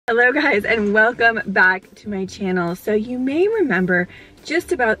Hello guys, and welcome back to my channel. So you may remember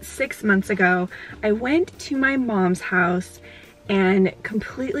just about 6 months ago, I went to my mom's house and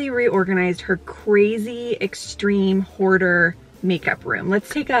completely reorganized her crazy, extreme hoarder makeup room. Let's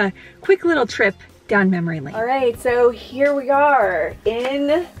take a quick little trip down memory lane. All right, so here we are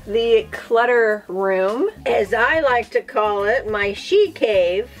in the clutter room. As I like to call it, my she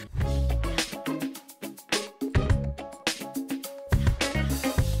cave.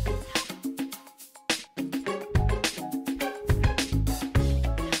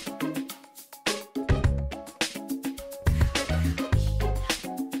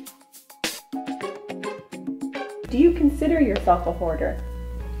 Do you consider yourself a hoarder?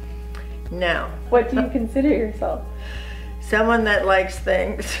 No. What do you consider yourself? Someone that likes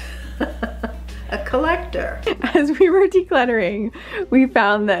things. A collector. As we were decluttering, we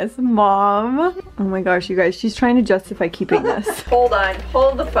found this. Mom. Oh my gosh, you guys, she's trying to justify keeping this. Hold on,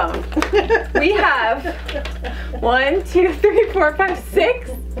 hold the phone. We have 1, 2, 3, 4, 5, 6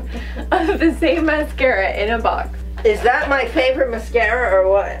 of the same mascara in a box. Is that my favorite mascara or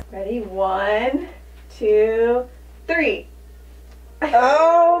what? Ready? 1, 2, 3.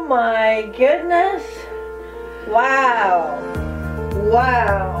 Oh my goodness. Wow.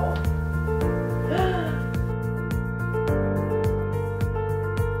 Wow.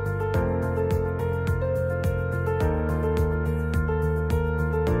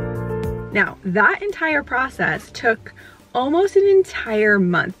 Now, that entire process took almost an entire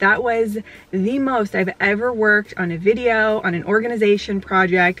month. That was the most I've ever worked on a video, on an organization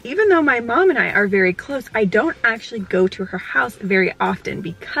project. Even though my mom and I are very close, I don't actually go to her house very often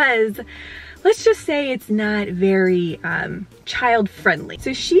because let's just say it's not very child friendly.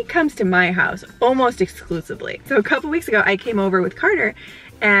 So she comes to my house almost exclusively. So a couple weeks ago, I came over with Carter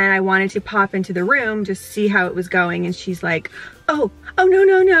and I wanted to pop into the room just see how it was going, and she's like, oh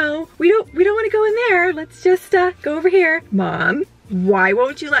no, we don't want to go in there. Let's just go over here. Mom, why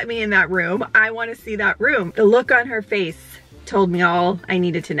won't you let me in that room? I want to see that room. The look on her face told me all I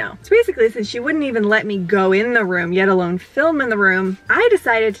needed to know. So basically, since she wouldn't even let me go in the room, yet alone film in the room, I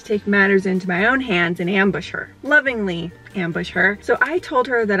decided to take matters into my own hands and ambush her. Lovingly ambush her. So I told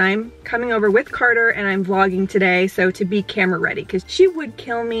her that I'm coming over with Carter and I'm vlogging today, so to be camera ready, because she would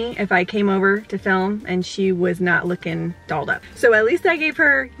kill me if I came over to film and she was not looking dolled up. So at least I gave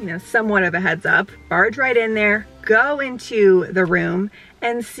her, you know, somewhat of a heads up. Barge right in there, go into the room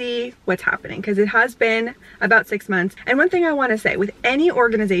and see what's happening, because it has been about 6 months. And one thing I want to say, with any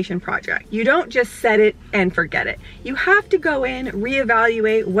organization project, you don't just set it and forget it. You have to go in,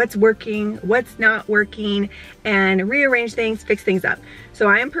 reevaluate what's working, what's not working, and rearrange things, fix things up. So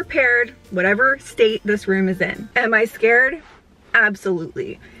I am prepared, whatever state this room is in. Am I scared?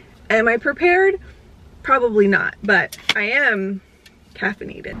 Absolutely. Am I prepared? Probably not, but I am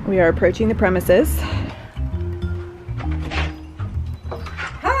caffeinated. We are approaching the premises.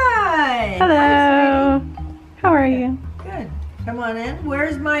 Hi. Hello. How are you? Good. Come on in.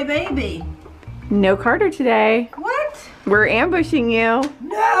 Where's my baby? No Carter today. What? We're ambushing you.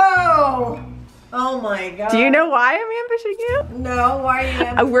 No. Oh my God. Do you know why I'm ambushing you? No, why are you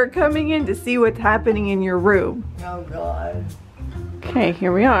ambushing? We're coming in to see what's happening in your room. Oh God. Okay,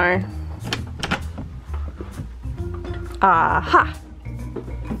 here we are. Aha.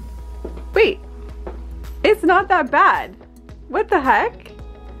 Wait. It's not that bad. What the heck?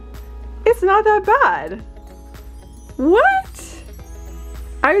 It's not that bad. What?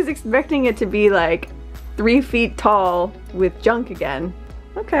 I was expecting it to be like 3 feet tall with junk again.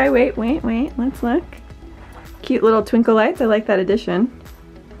 Okay, wait, let's look. Cute little twinkle lights, I like that addition.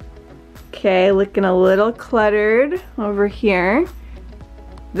 Okay, looking a little cluttered over here.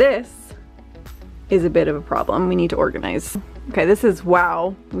 This is a bit of a problem. We need to organize. Okay, this is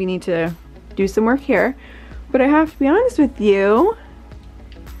wow. We need to do some work here. But I have to be honest with you,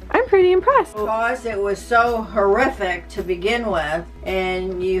 I'm pretty impressed. Because it was so horrific to begin with,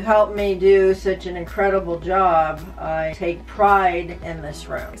 and you helped me do such an incredible job, I take pride in this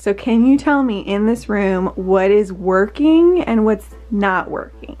room. So can you tell me in this room what is working and what's not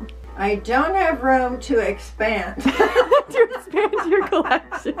working? I don't have room to expand. To expand your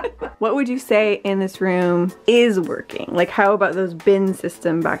collection. What would you say in this room is working? Like, how about those bin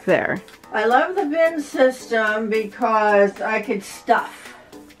system back there? I love the bin system because I could stuff.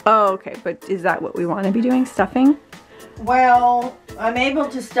 Oh, okay, but is that what we want to be doing, stuffing? Well, I'm able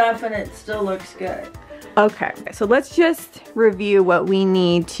to stuff and it still looks good. Okay, so let's just review what we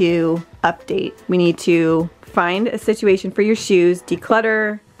need to update. We need to find a situation for your shoes,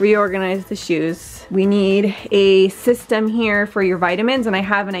 declutter, reorganize the shoes. We need a system here for your vitamins, and I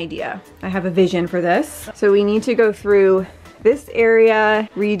have an idea. I have a vision for this. So we need to go through this area,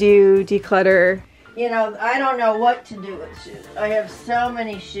 redo, declutter. You know, I don't know what to do with shoes. I have so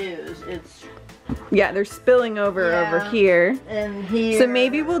many shoes. It's yeah, they're spilling over here. And here. So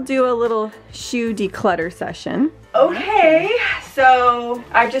maybe we'll do a little shoe declutter session. Okay, so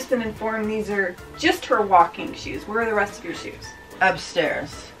I've just been informed these are just her walking shoes. Where are the rest of your shoes?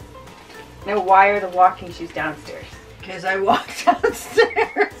 Upstairs. Now, why are the walking shoes downstairs? Because I walked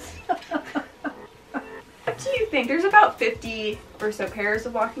downstairs. What do you think? There's about 50 or so pairs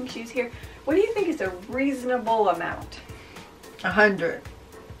of walking shoes here. What do you think is a reasonable amount? 100.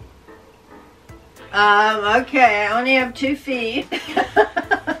 Okay, I only have 2 feet.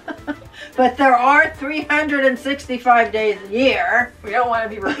 But there are 365 days a year. We don't want to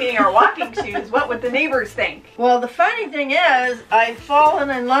be repeating our walking shoes. What would the neighbors think? Well, the funny thing is, I've fallen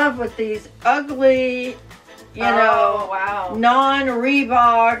in love with these ugly, you know, wow,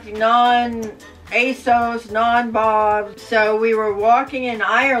 non-Reebok, non-ASOS, non-Bob. So we were walking in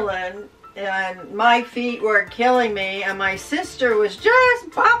Ireland, and my feet were killing me, and my sister was just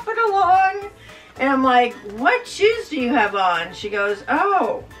bopping along. And I'm like, what shoes do you have on? She goes,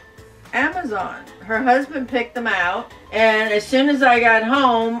 oh, Amazon. Her husband picked them out, and as soon as I got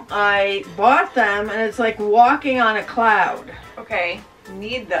home, I bought them, and it's like walking on a cloud. Okay,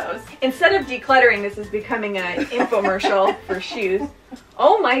 need those. Instead of decluttering, this is becoming an infomercial for shoes.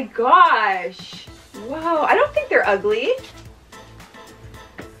 Oh my gosh. Wow, I don't think they're ugly.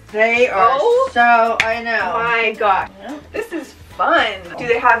 They are so, I know. My gosh. Yeah. This is fun. Do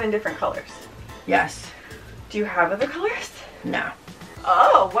they have in different colors? Yes. Do you have other colors? No.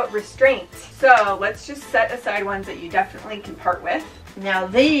 Oh, what restraint. So let's just set aside ones that you definitely can part with. Now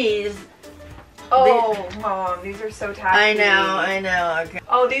these. Oh, Mom, these are so tacky. I know. Okay.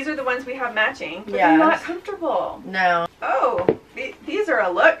 Oh, these are the ones we have matching. But Yes. they're not comfortable. No. Oh, these are a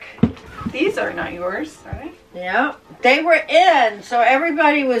look. These are not yours, are they? Yeah. They were in, so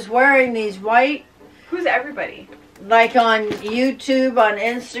everybody was wearing these white. Who's everybody? Like on YouTube, on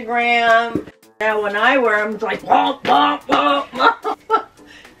Instagram. Now when I wear them, it's like, womp, womp, womp, womp.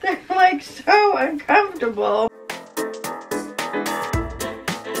 They're like so uncomfortable.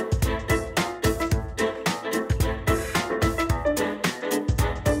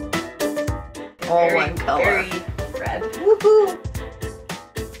 All one color. Very red. Woohoo!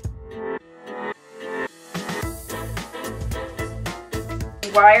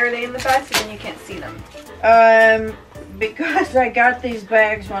 Why are they in the bag so then you can't see them? Because I got these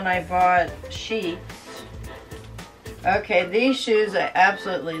bags when I bought sheets. Okay, these shoes I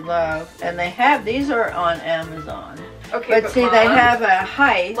absolutely love, and these are on Amazon. Okay, but see, they have a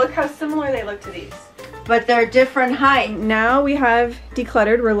height. Look how similar they look to these. But they're different height. Now we have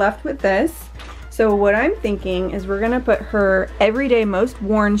decluttered, we're left with this. So what I'm thinking is we're gonna put her everyday most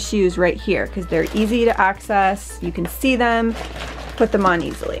worn shoes right here because they're easy to access, you can see them, put them on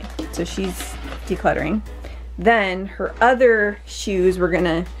easily. So she's decluttering. Then her other shoes we're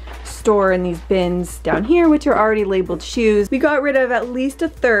gonna store in these bins down here, which are already labeled shoes. We got rid of at least a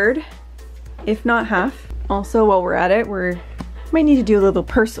third, if not half. Also, while we're at it, might need to do a little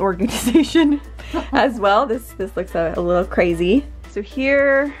purse organization as well. This looks a little crazy. So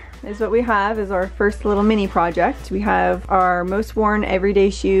here is what we have as our first little mini project. We have our most worn everyday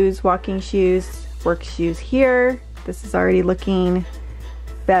shoes, walking shoes, work shoes here. This is already looking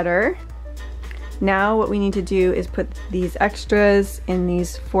better. Now what we need to do is put these extras in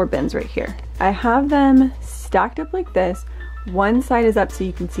these 4 bins right here. I have them stacked up like this. One side is up so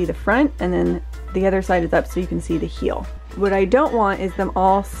you can see the front, and then the other side is up so you can see the heel. What I don't want is them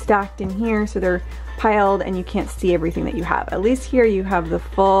all stacked in here so they're piled and you can't see everything that you have. At least here you have the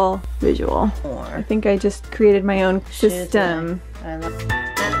full visual. I think I just created my own system.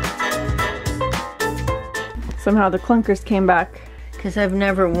 Somehow the clunkers came back. Because I've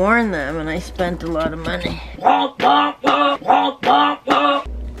never worn them and I spent a lot of money.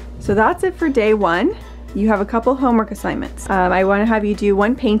 So that's it for day 1. You have a couple homework assignments. I want to have you do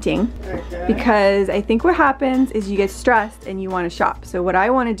one painting because I think what happens is you get stressed and you want to shop. So what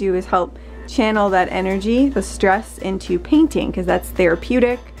I want to do is help channel that energy, the stress, into painting because that's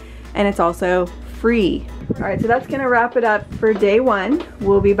therapeutic and it's also free. All right, so that's gonna wrap it up for day 1.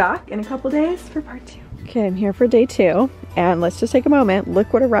 We'll be back in a couple days for part 2. Okay, I'm here for day 2 and let's just take a moment.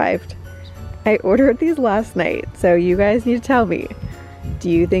 Look what arrived. I ordered these last night, so you guys need to tell me. Do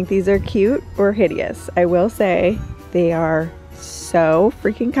you think these are cute or hideous? I will say they are so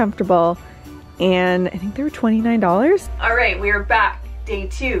freaking comfortable and I think they were $29. All right, we are back. Day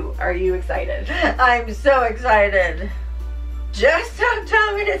 2. Are you excited? I'm so excited. Just don't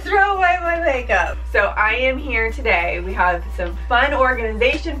tell me to throw away my makeup. So I am here today. We have some fun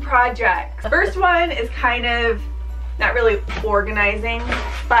organization projects. First one is kind of not really organizing,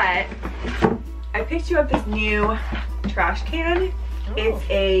 but I picked you up this new trash can. Oh. It's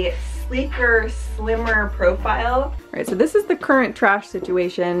a sleeker, slimmer profile. All right, so this is the current trash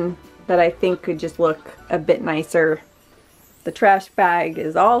situation that I think could just look a bit nicer. The trash bag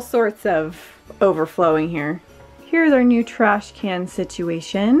is all sorts of overflowing here. Here's our new trash can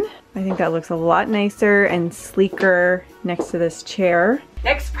situation. I think that looks a lot nicer and sleeker next to this chair.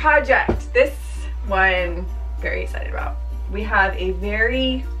 Next project, this one, very excited about. We have a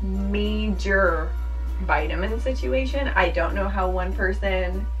very major vitamin situation. I don't know how one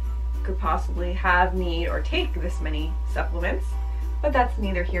person could possibly have, need, or take this many supplements, but that's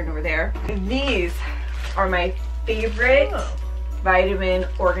neither here nor there. These are my favorite vitamin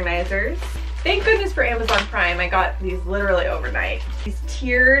organizers. Thank goodness for Amazon Prime. I got these literally overnight. These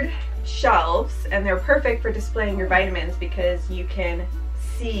tiered shelves, and they're perfect for displaying your vitamins because you can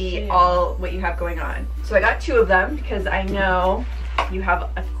see all what you have going on. So I got 2 of them because I know you have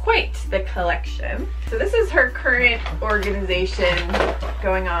quite the collection. So this is her current organization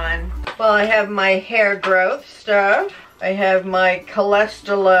going on. Well, I have my hair growth stuff. I have my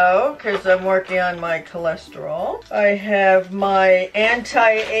cholesterol because I'm working on my cholesterol. I have my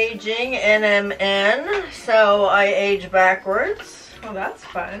anti-aging NMN, so I age backwards. Oh, that's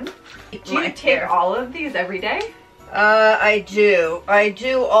fun. Do you take all of these every day? I do. I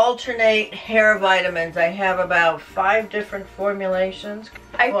do alternate hair vitamins. I have about 5 different formulations.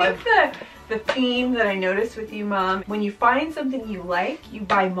 I think the theme that I noticed with you, Mom, when you find something you like, you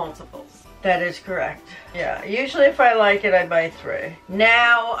buy multiples. That is correct. Yeah, usually if I like it, I buy 3.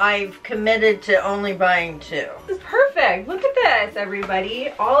 Now I've committed to only buying 2. This is perfect. Look at this, everybody.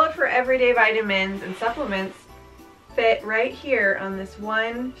 All of her everyday vitamins and supplements fit right here on this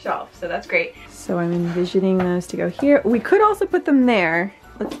one shelf, so that's great. So I'm envisioning those to go here. We could also put them there.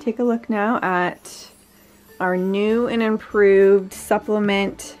 Let's take a look now at our new and improved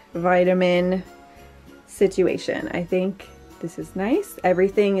supplement vitamin situation. I think this is nice.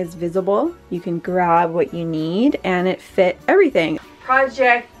 Everything is visible. You can grab what you need and it fit everything.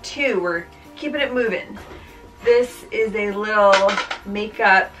 Project 2, we're keeping it moving. This is a little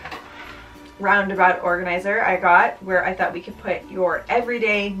makeup roundabout organizer I got where I thought we could put your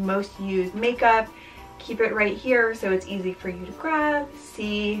everyday most used makeup, keep it right here so it's easy for you to grab,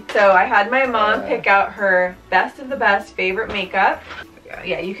 see. So I had my mom pick out her best of the best favorite makeup.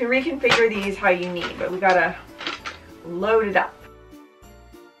 Yeah, you can reconfigure these how you need, but we gotta load it up.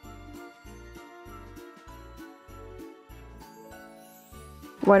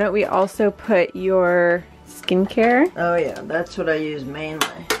 Why don't we also put your skincare? Oh yeah, that's what I use mainly.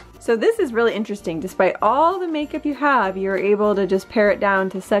 So this is really interesting. Despite all the makeup you have, you're able to just pare it down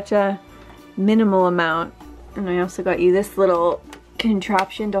to such a minimal amount. And I also got you this little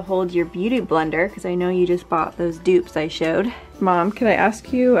contraption to hold your beauty blender because I know you just bought those dupes I showed. Mom, can I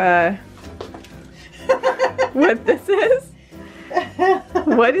ask you what this is?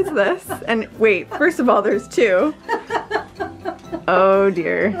 What is this? And wait, first of all, there's 2. Oh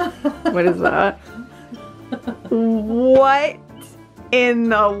dear. What is that? What in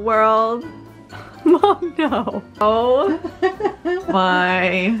the world? Mom, no. Oh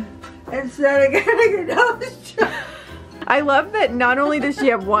my. Instead of getting a nose job. I love that not only does she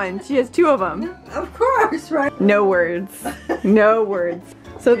have 1, she has 2 of them. Of course, right? No words. No words.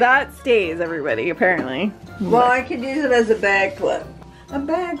 So that stays, everybody, apparently. Well, I could use it as a bag clip. A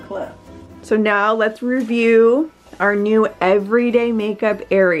bag clip. So now let's review our new everyday makeup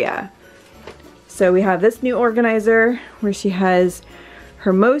area. So we have this new organizer where she has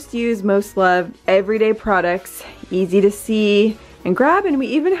her most used, most loved everyday products, easy to see and grab, and we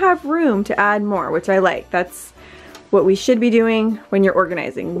even have room to add more, which I like. That's what we should be doing when you're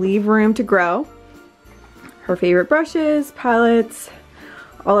organizing. Leave room to grow. Her favorite brushes, palettes,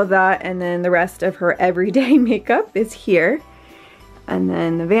 all of that, and then the rest of her everyday makeup is here. And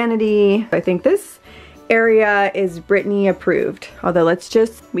then the vanity. I think this area is Brittany approved, although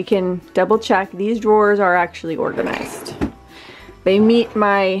we can double check. These drawers are actually organized. They meet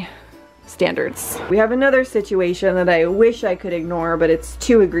my standards. We have another situation that I wish I could ignore, but it's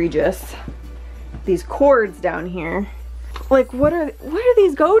too egregious. These cords down here. Like, what are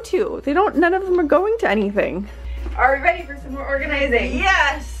these go to? None of them are going to anything. Are we ready for some more organizing?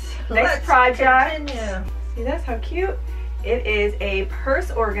 Yes! Next project. Continue. See this? How cute? It is a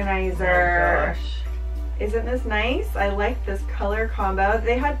purse organizer. Oh gosh. Isn't this nice? I like this color combo.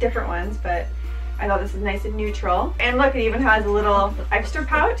 They had different ones, but I thought this is nice and neutral. And look, it even has a little extra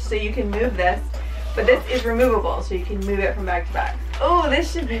pouch so you can move this. But this is removable, so you can move it from bag to bag. Oh,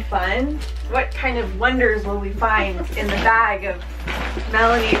 this should be fun. What kind of wonders will we find in the bag of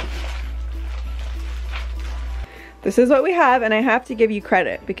Melanie? this is what we have, and I have to give you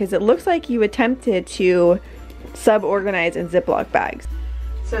credit because it looks like you attempted to sub-organize in Ziploc bags.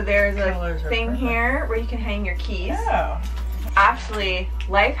 So there's a thing here where you can hang your keys. Oh. Actually,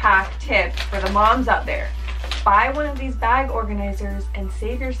 life hack tip for the moms out there. Buy one of these bag organizers and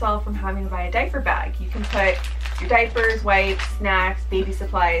save yourself from having to buy a diaper bag. You can put your diapers, wipes, snacks, baby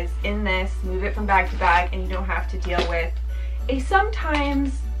supplies in this, move it from bag to bag, and you don't have to deal with a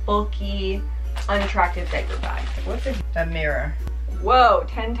sometimes bulky, unattractive diaper bag. What's a mirror? Whoa,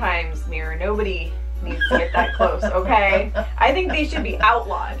 10 times mirror. Nobody needs to get that close, okay? I think they should be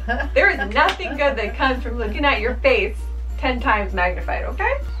outlawed. There is nothing good that comes from looking at your face 10 times magnified,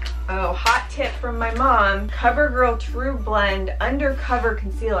 okay? Oh, hot tip from my mom. CoverGirl True Blend Undercover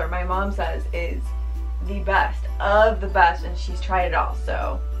Concealer, my mom says, is the best of the best, and she's tried it all.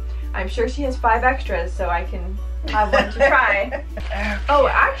 So I'm sure she has 5 extras, so I can have one to try. Oh,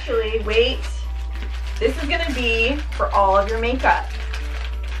 actually, wait. This is gonna be for all of your makeup.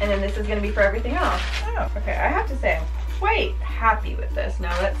 And then this is gonna be for everything else. Oh, okay, I have to say, I'm quite happy with this.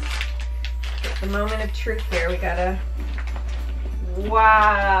 Now let's get the moment of truth here. We gotta,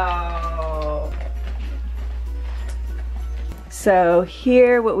 wow. So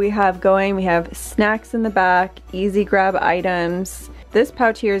here what we have going, we have snacks in the back, easy grab items. This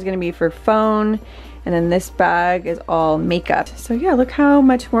pouch here is gonna be for phone, and then this bag is all makeup. So yeah, look how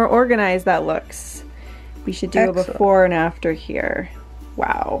much more organized that looks. We should do a before and after here.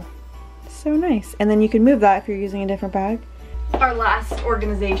 Wow, so nice. And then you can move that if you're using a different bag. Our last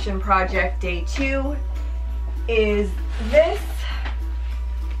organization project, day 2, is this,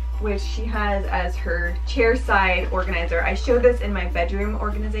 which she has as her chair side organizer. I showed this in my bedroom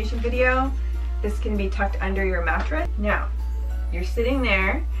organization video. This can be tucked under your mattress. Now, you're sitting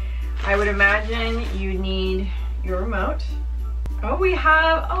there. I would imagine you need your remote. Oh, we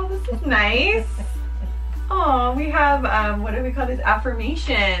have, oh, this is nice. Oh, we have, what do we call these?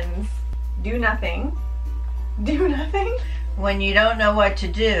 Affirmations. Do nothing. Do nothing? When you don't know what to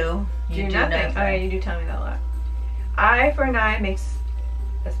do, you do nothing. Oh yeah, you do tell me that a lot. Eye for an eye makes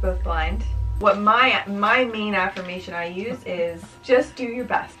us both blind. What my main affirmation I use is, just do your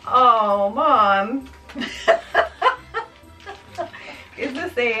best. Oh, Mom. Is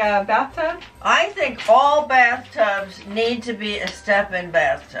this a bathtub? I think all bathtubs need to be a step-in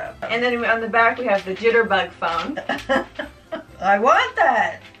bathtub. And then on the back we have the jitterbug phone. I want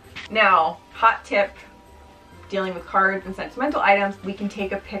that. Now, hot tip, dealing with cards and sentimental items, we can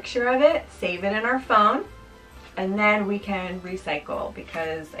take a picture of it, save it in our phone, and then we can recycle,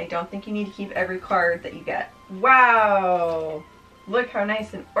 because I don't think you need to keep every card that you get. Wow! Look how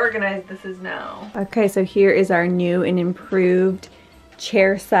nice and organized this is now. Okay, so here is our new and improved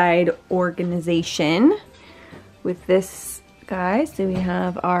chair side organization with this guy. So we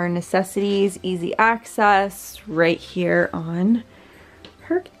have our necessities, easy access right here on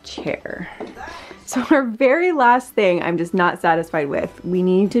her chair. So our very last thing I'm just not satisfied with. We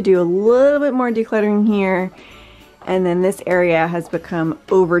need to do a little bit more decluttering here, and then this area has become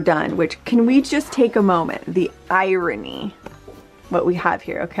overdone, which, can we just take a moment? The irony, what we have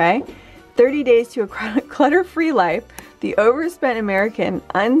here, okay? 30 days to a clutter-free life, the overspent American,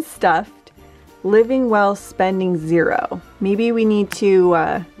 unstuffed, living well, spending zero. Maybe we need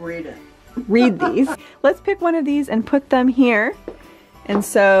to read these. Let's pick one of these and put them here. And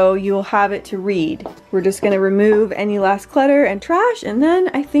so you'll have it to read. We're just gonna remove any last clutter and trash, and then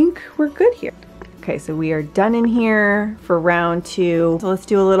I think we're good here. Okay, so we are done in here for round 2. So let's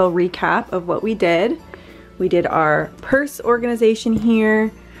do a little recap of what we did. We did our purse organization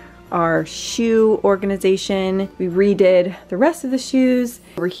here, our shoe organization. We redid the rest of the shoes.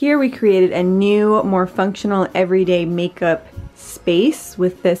 Over here we created a new, more functional everyday makeup space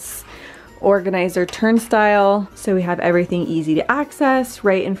with this organizer turnstile, so we have everything easy to access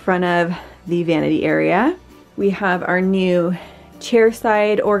right in front of the vanity area. We have our new chair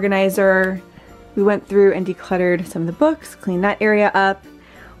side organizer. We went through and decluttered some of the books, cleaned that area up,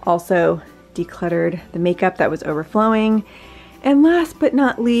 also decluttered the makeup that was overflowing. And last but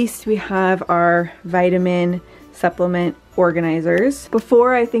not least, we have our vitamin supplement organizers.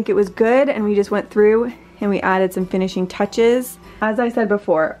 Before, I think it was good, and we just went through and we added some finishing touches. As I said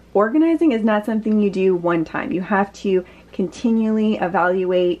before, organizing is not something you do one time. You have to continually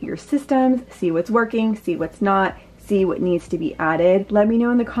evaluate your systems, see what's working, see what's not, see what needs to be added. Let me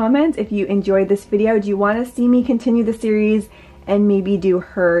know in the comments if you enjoyed this video. Do you want to see me continue the series and maybe do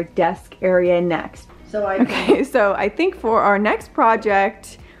her desk area next? So I think for our next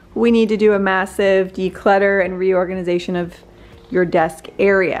project, we need to do a massive declutter and reorganization of your desk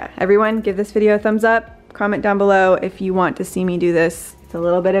area. Everyone, give this video a thumbs up. Comment down below if you want to see me do this It's a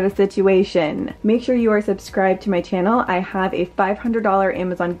little bit of a situation. Make sure you are subscribed to my channel. I have a $500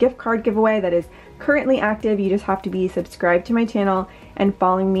 Amazon gift card giveaway that is currently active. You just have to be subscribed to my channel and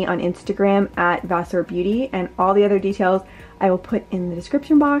following me on Instagram at Vassar Beauty, and all the other details I will put in the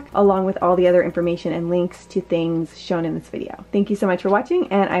description box, along with all the other information and links to things shown in this video. Thank you so much for watching,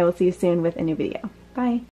 and I will see you soon with a new video. Bye.